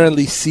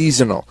inherently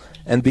seasonal,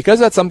 and because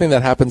that's something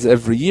that happens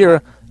every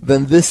year,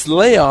 then this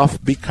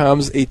layoff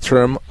becomes a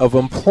term of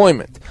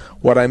employment.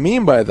 What I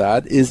mean by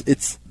that is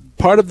it's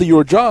part of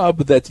your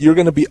job that you're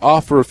going to be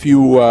off for a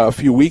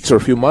few weeks or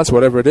a few months,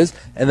 whatever it is,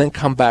 and then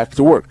come back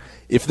to work.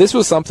 If this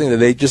was something that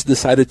they just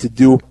decided to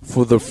do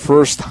for the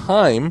first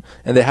time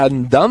and they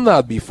hadn't done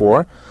that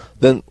before,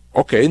 then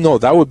okay, no,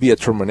 that would be a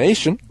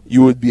termination.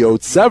 You would be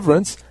owed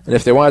severance, and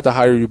if they wanted to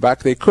hire you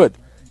back, they could.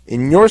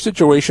 In your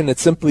situation,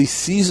 it's simply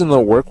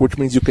seasonal work, which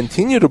means you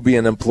continue to be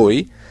an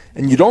employee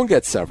and you don't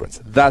get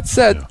severance. That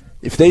said,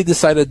 if they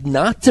decided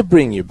not to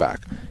bring you back,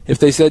 if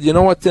they said, you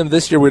know what, Tim,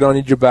 this year we don't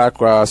need you back,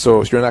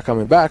 so you're not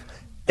coming back,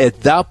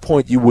 at that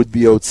point you would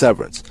be owed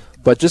severance.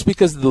 But just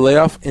because of the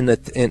layoff in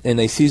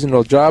a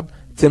seasonal job,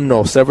 Tim,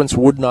 no, severance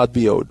would not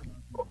be owed.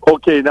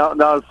 Okay,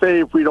 now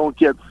say if we don't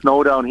get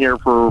snow down here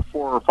for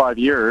 4 or 5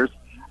 years,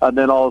 and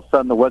then all of a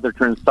sudden the weather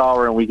turns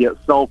sour and we get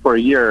snow for a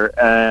year,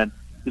 and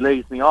he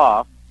lays me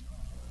off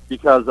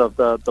because of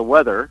the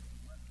weather.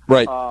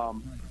 Right.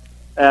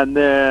 And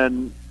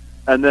then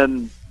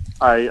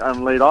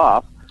I'm laid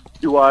off.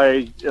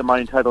 Am I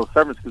entitled to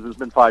severance because it's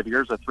been 5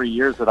 years or 3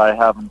 years that I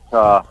haven't?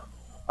 Well,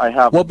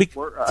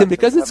 Tim,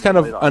 because it's kind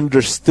of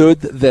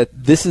understood that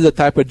this is a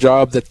type of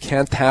job that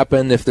can't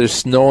happen if there's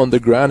snow on the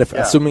ground.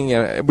 Assuming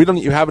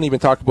you haven't even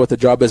talked about what the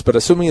job is, but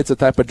assuming it's a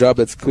type of job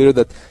that's clear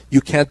that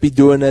you can't be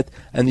doing it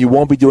and you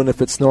won't be doing it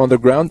if it's snow on the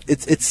ground,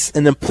 it's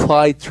an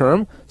implied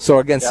term. So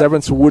again,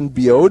 severance wouldn't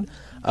be owed,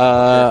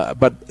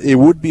 but it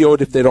would be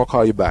owed if they don't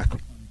call you back.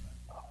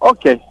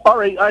 Okay, all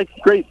right,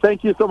 great.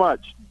 Thank you so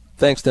much.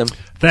 Thanks, Tim.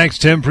 Thanks,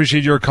 Tim.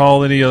 Appreciate your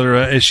call. Any other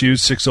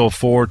issues?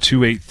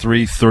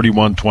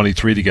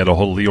 604-283-3123 to get a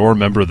hold of Lior,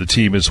 member of the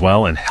team as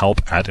well, and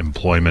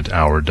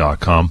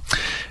help@employmenthour.com.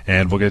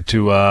 And we'll get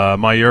to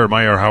Mayer.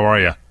 Mayer, how are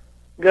you?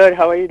 Good.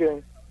 How are you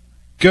doing?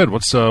 Good.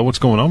 What's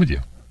going on with you?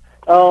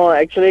 Oh,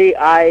 actually,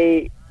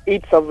 I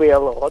eat Subway a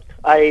lot.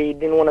 I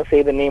didn't want to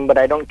say the name, but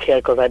I don't care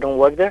because I don't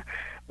work there.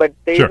 But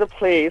there is a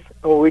place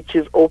which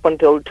is open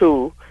till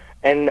 2.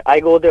 And I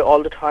go there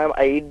all the time.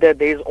 I eat there.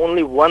 There's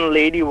only one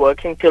lady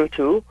working till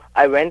 2.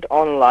 I went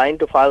online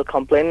to file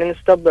complaint and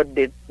stuff, but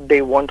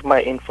they want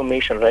my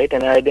information, right?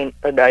 And I don't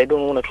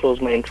want to disclose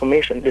my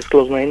information.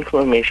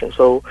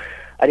 So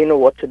I didn't know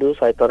what to do,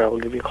 so I thought I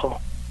would give you a call.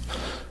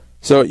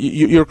 So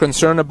you're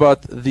concerned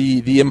about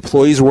the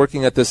employees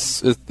working at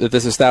this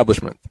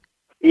establishment?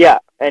 Yeah,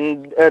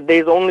 and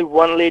there's only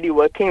one lady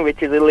working,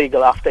 which is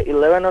illegal. After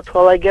 11 or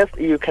 12, I guess,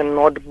 you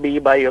cannot be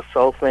by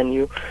yourself when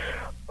you...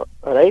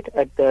 Right,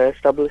 at the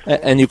establishment.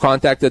 And you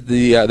contacted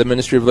the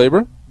Ministry of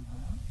Labor?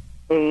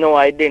 No,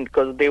 I didn't,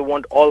 because they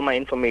want all my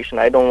information.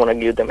 I don't want to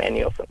give them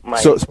any of it.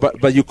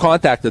 But you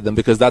contacted them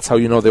because that's how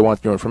you know they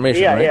want your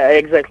information, right? Yeah,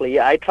 exactly.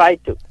 Yeah, I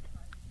tried to.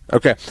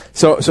 Okay,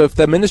 so if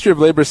the Ministry of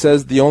Labor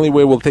says the only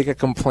way we'll take a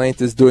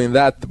complaint is doing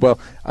that, well,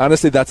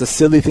 honestly, that's a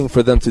silly thing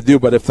for them to do,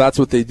 but if that's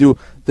what they do,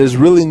 there's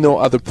really no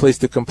other place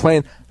to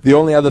complain. The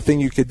only other thing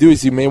you could do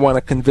is you may want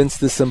to convince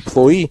this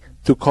employee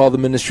to call the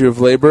Ministry of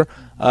Labor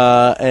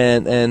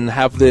and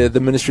have the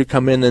ministry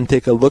come in and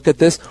take a look at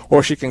this,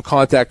 or she can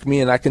contact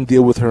me and I can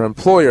deal with her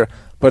employer.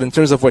 But in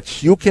terms of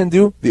what you can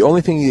do, the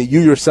only thing that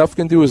you yourself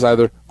can do is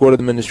either go to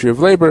the Ministry of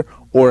Labor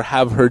or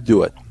have her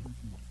do it.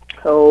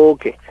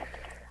 Okay.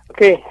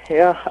 Okay,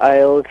 yeah,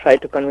 I'll try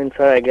to convince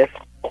her, I guess.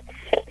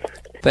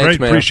 Thanks, Great,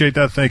 man. appreciate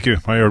that. Thank you,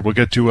 Mayor. We'll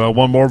get to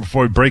one more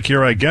before we break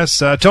here, I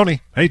guess. Tony.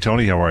 Hey,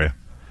 Tony, how are you?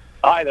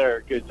 Hi there.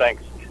 Good,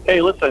 thanks.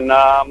 Hey, listen,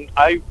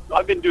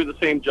 I've been doing the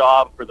same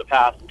job for the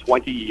past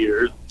 20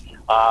 years.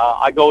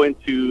 I go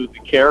into the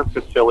care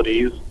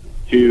facilities,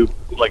 to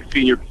like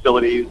senior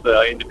facilities,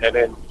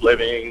 independent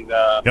living,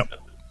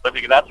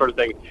 living and that sort of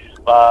thing,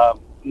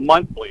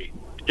 monthly.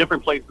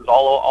 Different places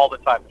all the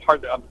time. It's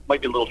hard to,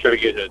 might be a little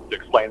tricky to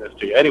explain this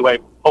to you. Anyway,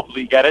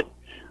 hopefully you get it.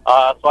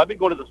 So I've been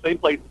going to the same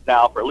places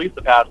now for at least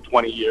the past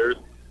 20 years,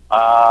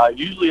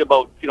 usually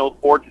about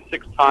 4 to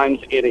 6 times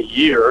in a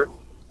year.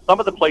 Some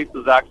of the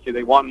places actually,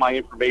 they want my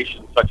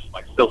information, such as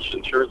my social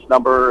insurance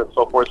number and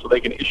so forth, so they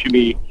can issue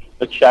me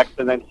the checks,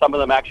 and then some of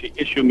them actually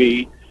issue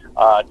me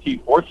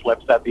T4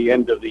 slips at the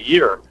end of the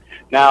year.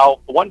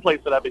 Now, one place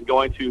that I've been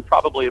going to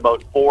probably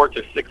about 4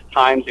 to 6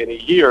 times in a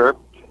year,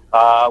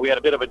 we had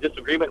a bit of a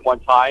disagreement one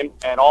time,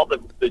 and all the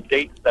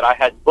dates that I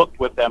had booked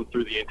with them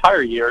through the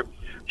entire year,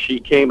 she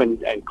came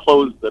and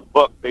closed the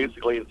book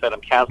basically and said,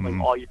 I'm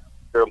canceling all your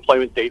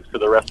employment dates for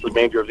the rest of the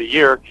remainder of the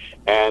year,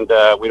 and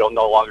we don't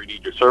no longer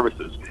need your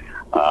services.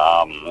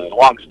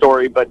 Long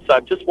story, but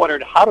I'm just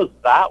wondering, how does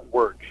that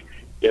work?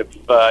 If,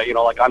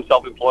 like I'm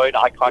self-employed,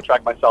 I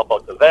contract myself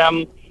out to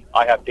them,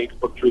 I have dates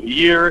booked through the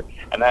year,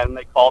 and then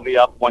they call me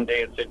up one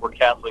day and said, we're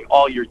canceling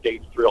all your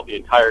dates throughout the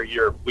entire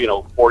year.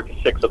 4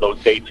 to 6 of those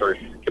dates are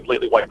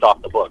completely wiped off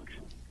the book.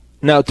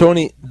 Now,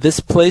 Tony, this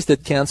place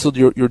that canceled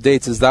your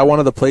dates, is that one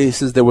of the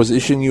places that was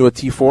issuing you a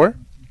T4?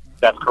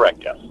 That's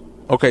correct, yes.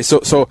 Okay,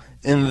 so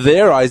in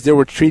their eyes, they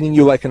were treating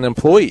you like an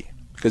employee,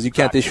 because you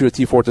can't issue a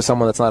T4 to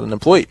someone that's not an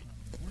employee.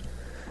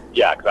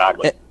 Yeah,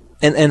 exactly.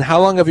 And how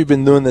long have you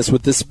been doing this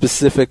with this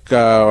specific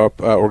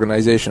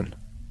organization?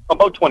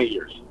 About 20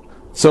 years.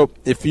 So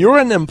if you're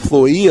an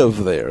employee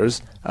of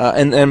theirs,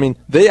 and I mean,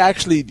 they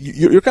actually,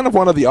 you're kind of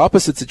one of the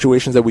opposite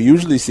situations that we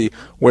usually see,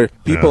 where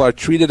people are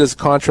treated as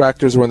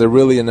contractors when they're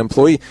really an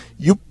employee.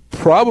 You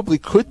probably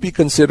could be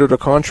considered a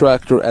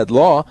contractor at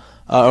law,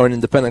 or an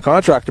independent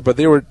contractor, but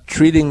they were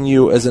treating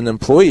you as an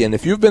employee. And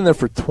if you've been there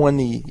for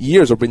 20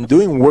 years or been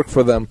doing work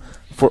for them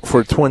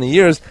for 20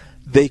 years,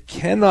 they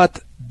cannot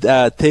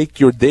take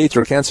your dates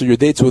or cancel your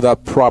dates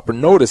without proper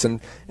notice.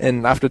 And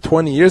after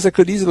 20 years, it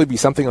could easily be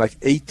something like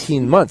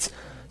 18 months.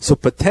 So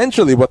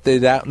potentially what they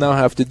now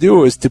have to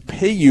do is to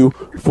pay you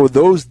for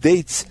those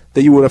dates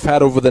that you would have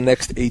had over the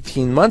next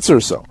 18 months or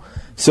so.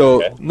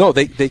 So, no,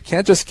 they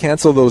can't just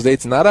cancel those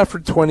dates, not after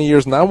 20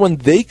 years, not when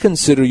they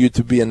consider you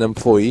to be an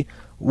employee,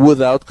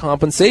 without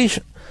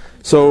compensation.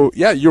 So,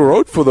 yeah, you're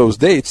owed for those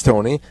dates,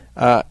 Tony.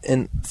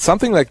 And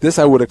something like this,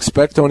 I would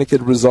expect Tony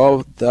could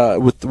resolve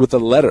with a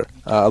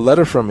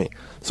letter from me.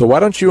 So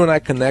why don't you and I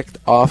connect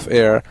off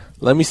air?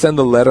 Let me send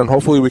a letter, and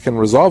hopefully we can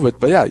resolve it.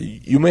 But yeah,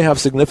 you may have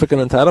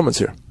significant entitlements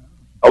here.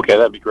 Okay,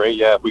 that'd be great.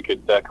 Yeah, if we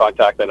could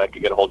contact that, I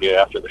could get a hold of you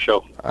after the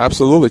show.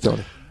 Absolutely,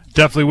 Tony.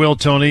 Definitely will,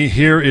 Tony.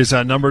 Here is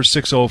that number,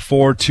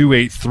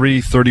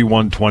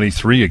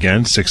 604-283-3123.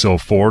 Again,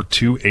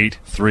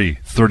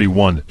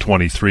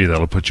 604-283-3123.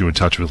 That'll put you in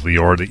touch with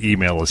Lior. The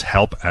email is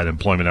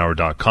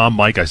help@employmenthour.com.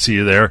 Mike, I see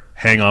you there.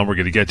 Hang on, we're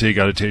going to get to you.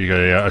 Got to take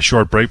a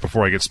short break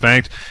before I get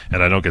spanked,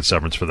 and I don't get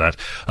severance for that.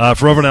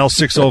 For everyone else,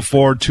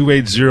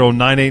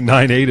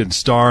 604-280-9898 and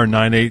star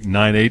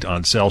 9898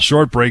 on cell.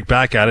 Short break,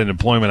 back at it,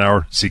 Employment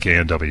Hour,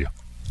 CKNW.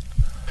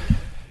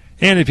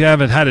 And if you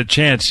haven't had a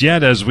chance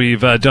yet, as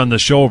we've done the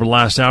show over the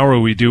last hour,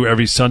 we do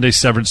every Sunday,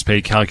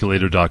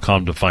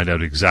 severancepaycalculator.com to find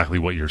out exactly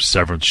what your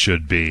severance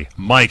should be.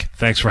 Mike,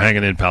 thanks for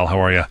hanging in, pal.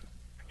 How are you?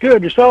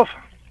 Good. Yourself?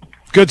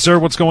 Good, sir.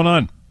 What's going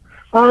on?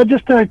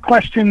 Just a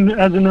question.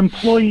 As an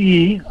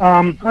employee,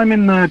 I'm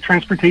in the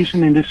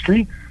transportation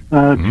industry,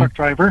 truck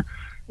driver,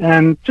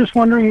 and just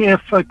wondering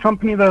if a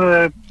company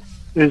that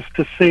is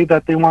to say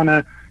that they want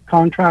to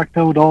contract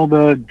out all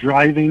the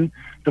driving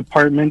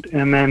department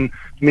and then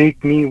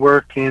make me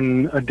work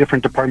in a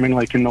different department,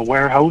 like in the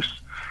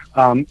warehouse.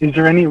 Is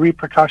there any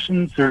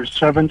repercussions or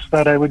severance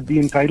that I would be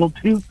entitled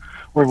to?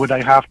 Or would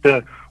I have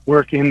to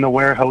work in the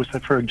warehouse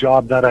for a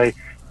job that I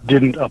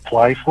didn't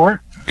apply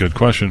for? Good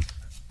question.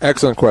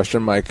 Excellent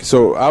question, Mike.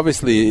 So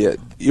obviously it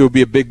would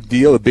be a big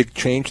deal, a big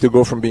change to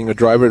go from being a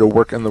driver to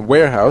work in the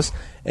warehouse.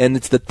 And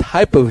it's the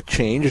type of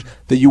change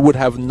that you would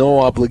have no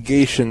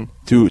obligation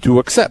to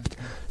accept.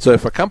 So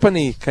if a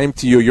company came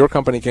to you, your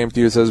company came to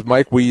you and says,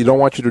 Mike, we don't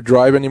want you to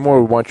drive anymore.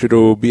 We want you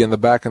to be in the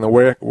back in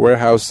the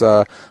warehouse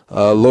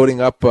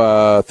loading up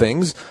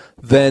things,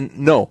 then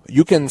no.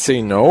 You can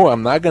say, no,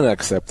 I'm not going to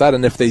accept that.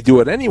 And if they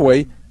do it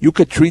anyway, you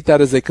could treat that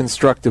as a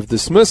constructive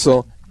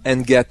dismissal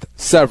and get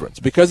severance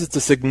because it's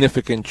a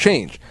significant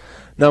change.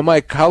 Now,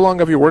 Mike, how long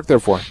have you worked there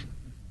for?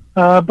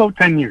 About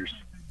 10 years.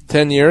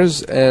 10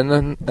 years.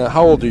 And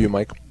how old are you,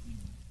 Mike?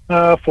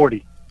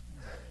 40.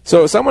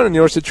 So someone in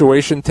your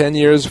situation, 10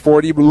 years,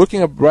 40, we're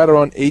looking at right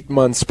around 8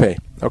 months' pay.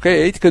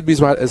 Okay, 8 could be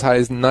as high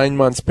as 9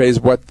 months' pay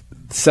is what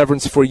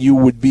severance for you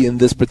would be in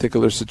this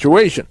particular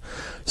situation.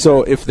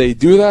 So if they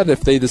do that,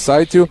 if they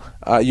decide to,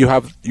 you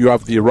have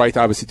the right,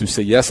 obviously, to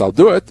say, yes, I'll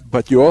do it,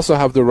 but you also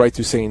have the right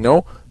to say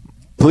no.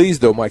 Please,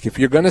 though, Mike, if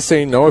you're going to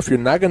say no, if you're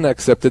not going to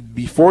accept it,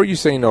 before you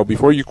say no,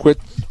 before you quit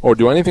or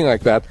do anything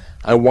like that,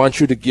 I want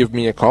you to give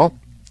me a call.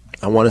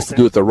 I want us to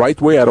do it the right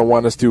way. I don't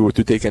want us to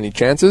take any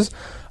chances.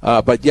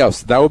 But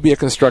yes, that would be a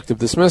constructive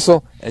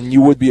dismissal, and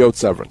you would be owed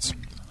severance.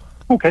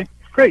 Okay,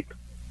 great.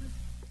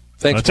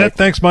 Thanks, That's Mike. it.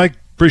 Thanks, Mike.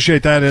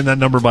 Appreciate that. And that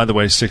number, by the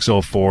way,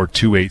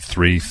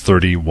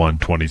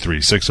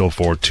 604-283-3123.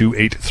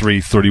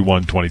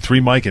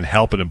 604-283-3123. Mike and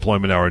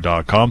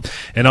help@employmenthour.com.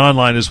 And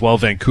online as well,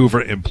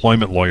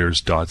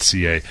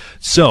 VancouverEmploymentLawyers.ca.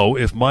 So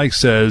if Mike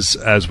says,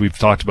 as we've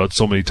talked about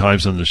so many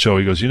times on the show,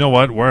 he goes, you know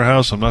what,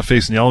 warehouse, I'm not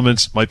facing the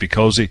elements, might be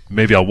cozy,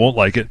 maybe I won't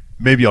like it,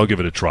 maybe I'll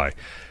give it a try.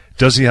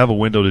 Does he have a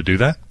window to do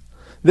that?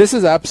 This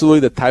is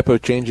absolutely the type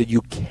of change that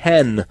you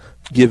can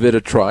give it a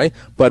try.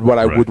 But what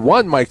I would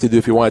want Mike to do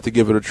if he wanted to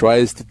give it a try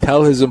is to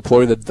tell his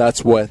employer that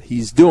that's what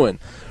he's doing.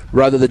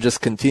 Rather than just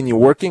continue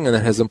working and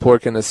then his employer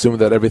can assume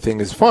that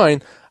everything is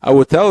fine, I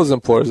would tell his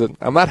employers that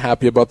I'm not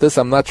happy about this.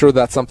 I'm not sure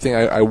that's something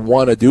I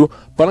want to do,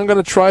 but I'm going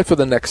to try for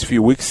the next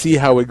few weeks, see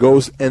how it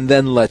goes, and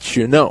then let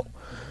you know.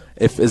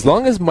 As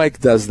long as Mike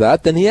does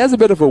that, then he has a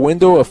bit of a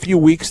window, a few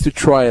weeks to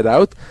try it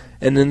out.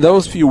 And in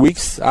those few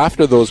weeks,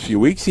 after those few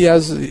weeks, he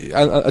has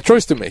a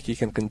choice to make. He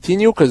can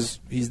continue because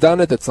he's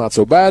done it, it's not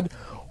so bad.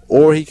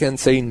 Or he can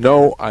say,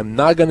 no, I'm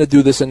not going to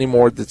do this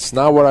anymore. That's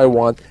not what I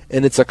want.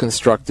 And it's a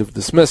constructive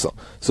dismissal.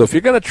 So if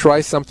you're going to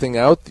try something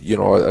out,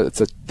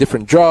 it's a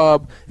different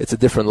job, it's a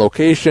different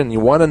location,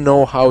 you want to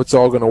know how it's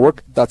all going to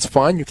work, that's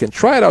fine. You can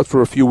try it out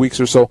for a few weeks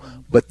or so,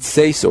 but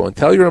say so. And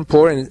tell your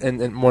employer,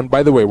 and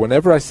by the way,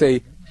 whenever I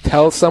say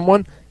tell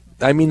someone,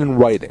 I mean in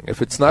writing.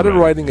 If it's not in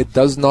writing, it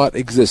does not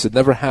exist. It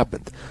never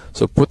happened.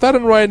 So put that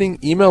in writing.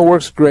 Email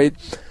works great.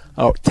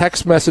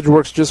 Text message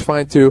works just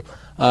fine too.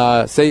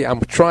 Say,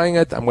 I'm trying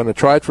it. I'm going to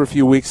try it for a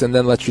few weeks and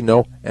then let you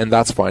know, and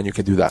that's fine. You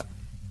can do that.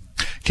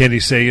 Can he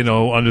say,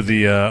 under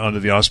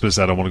the auspice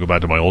that I want to go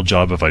back to my old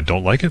job if I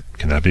don't like it?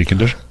 Can that be a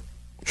condition?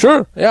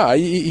 Sure. Yeah,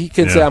 he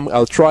can say,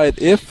 I'll try it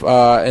if,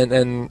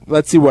 and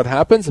let's see what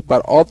happens.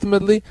 But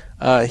ultimately,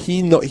 what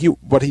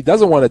he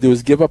doesn't want to do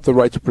is give up the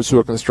right to pursue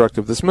a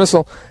constructive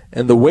dismissal.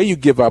 And the way you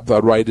give up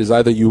that right is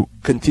either you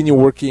continue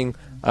working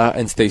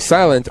and stay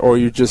silent, or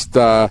you just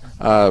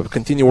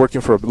continue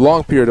working for a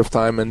long period of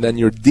time, and then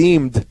you're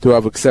deemed to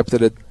have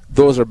accepted it.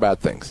 Those are bad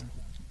things.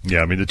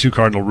 Yeah, I mean, the two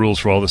cardinal rules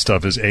for all this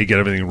stuff is A, get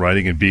everything in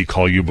writing, and B,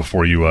 call you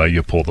before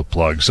you pull the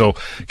plug. So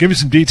give me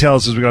some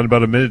details as we got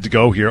about a minute to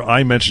go here.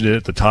 I mentioned it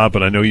at the top,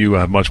 but I know you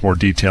have much more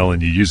detail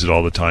and you use it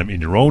all the time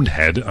in your own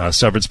head.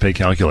 Severance Pay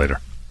Calculator.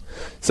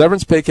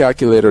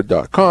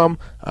 SeverancePayCalculator.com,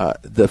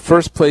 the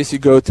first place you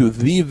go to,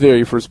 the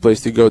very first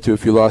place to go to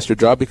if you lost your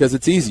job, because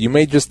it's easy. You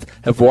may just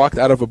have walked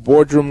out of a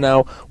boardroom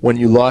now when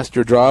you lost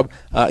your job.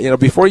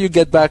 Before you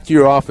get back to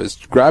your office,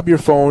 grab your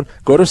phone,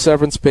 go to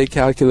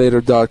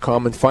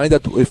SeverancePayCalculator.com and find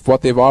out if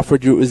what they've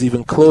offered you is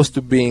even close to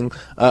being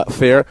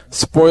fair.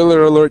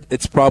 Spoiler alert,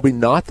 it's probably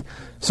not.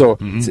 So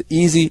it's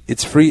easy,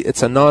 it's free,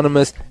 it's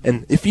anonymous,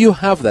 and if you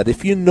have that,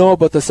 if you know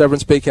about the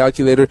Severance Pay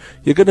Calculator,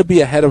 you're going to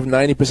be ahead of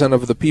 90%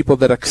 of the people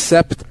that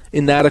accept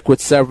inadequate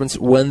severance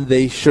when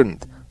they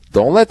shouldn't.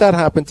 Don't let that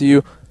happen to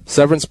you.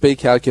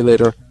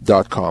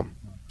 SeverancePayCalculator.com.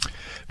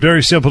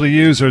 Very simple to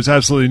use. There's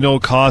absolutely no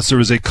cost. There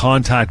is a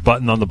contact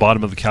button on the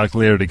bottom of the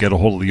calculator to get a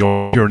hold of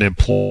you're an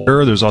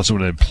employer. There's also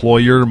an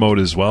employer mode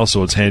as well,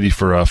 so it's handy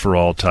for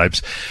all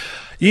types.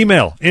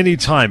 Email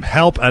anytime,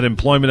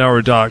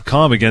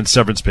 help@employmenthour.com. Again,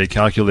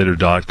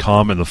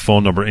 severancepaycalculator.com, and the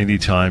phone number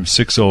anytime,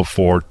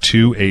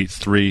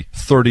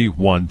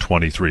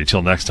 604-283-3123.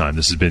 Till next time,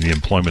 this has been the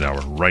Employment Hour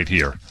right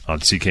here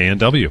on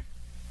CKNW.